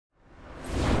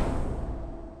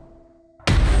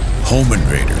Home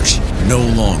invaders no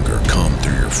longer come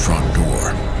through your front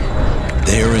door.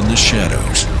 They're in the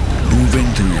shadows, moving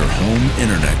through your home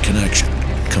internet connection,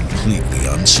 completely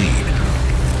unseen,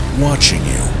 watching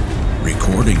you,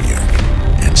 recording you,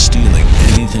 and stealing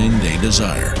anything they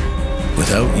desire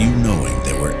without you knowing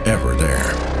they were ever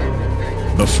there.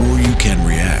 Before you can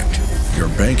react, your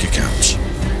bank accounts,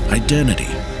 identity,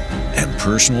 and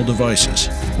personal devices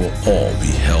will all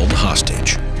be held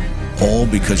hostage. All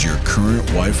because your current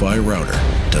Wi-Fi router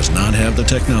does not have the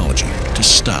technology to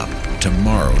stop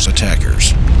tomorrow's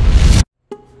attackers.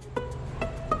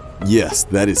 Yes,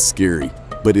 that is scary,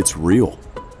 but it's real.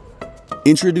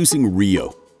 Introducing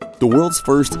Rio, the world's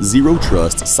first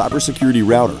zero-trust cybersecurity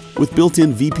router with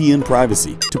built-in VPN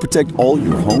privacy to protect all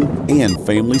your home and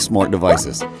family smart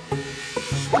devices.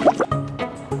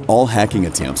 All hacking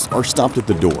attempts are stopped at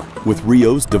the door with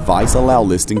Rio's device allow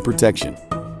listing protection.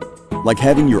 Like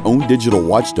having your own digital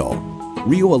watchdog,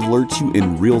 Rio alerts you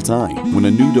in real time when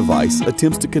a new device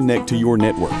attempts to connect to your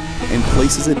network and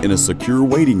places it in a secure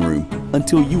waiting room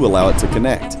until you allow it to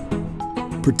connect.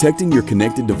 Protecting your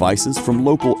connected devices from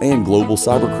local and global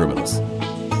cybercriminals.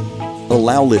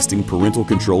 Allow listing parental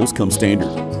controls come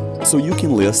standard, so you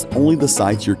can list only the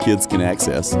sites your kids can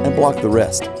access and block the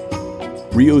rest.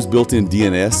 Rio's built-in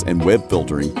DNS and web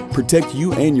filtering protect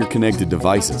you and your connected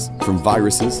devices from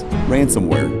viruses,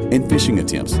 ransomware, and phishing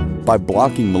attempts by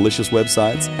blocking malicious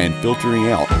websites and filtering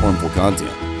out harmful content.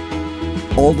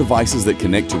 All devices that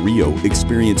connect to Rio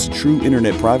experience true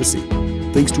internet privacy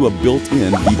thanks to a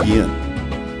built-in VPN.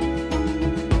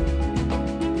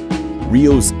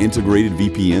 Rio's integrated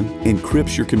VPN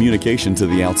encrypts your communication to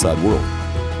the outside world,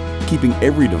 keeping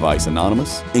every device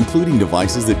anonymous, including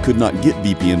devices that could not get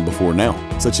VPN before now,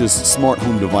 such as smart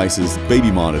home devices,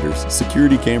 baby monitors,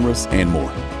 security cameras, and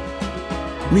more.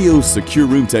 Rio's Secure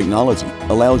Room technology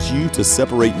allows you to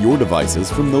separate your devices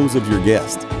from those of your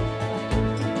guests.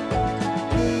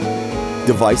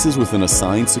 Devices with an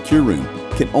assigned secure room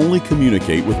can only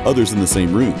communicate with others in the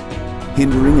same room,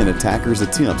 hindering an attacker's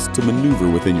attempts to maneuver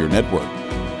within your network.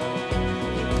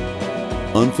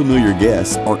 Unfamiliar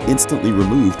guests are instantly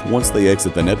removed once they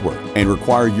exit the network and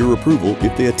require your approval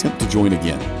if they attempt to join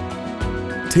again.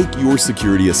 Take your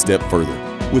security a step further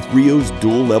with Rio's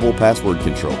dual-level password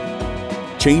control.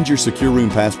 Change your secure room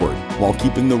password while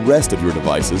keeping the rest of your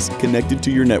devices connected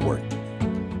to your network.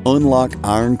 Unlock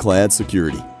ironclad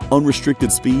security,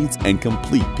 unrestricted speeds, and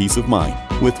complete peace of mind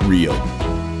with Rio.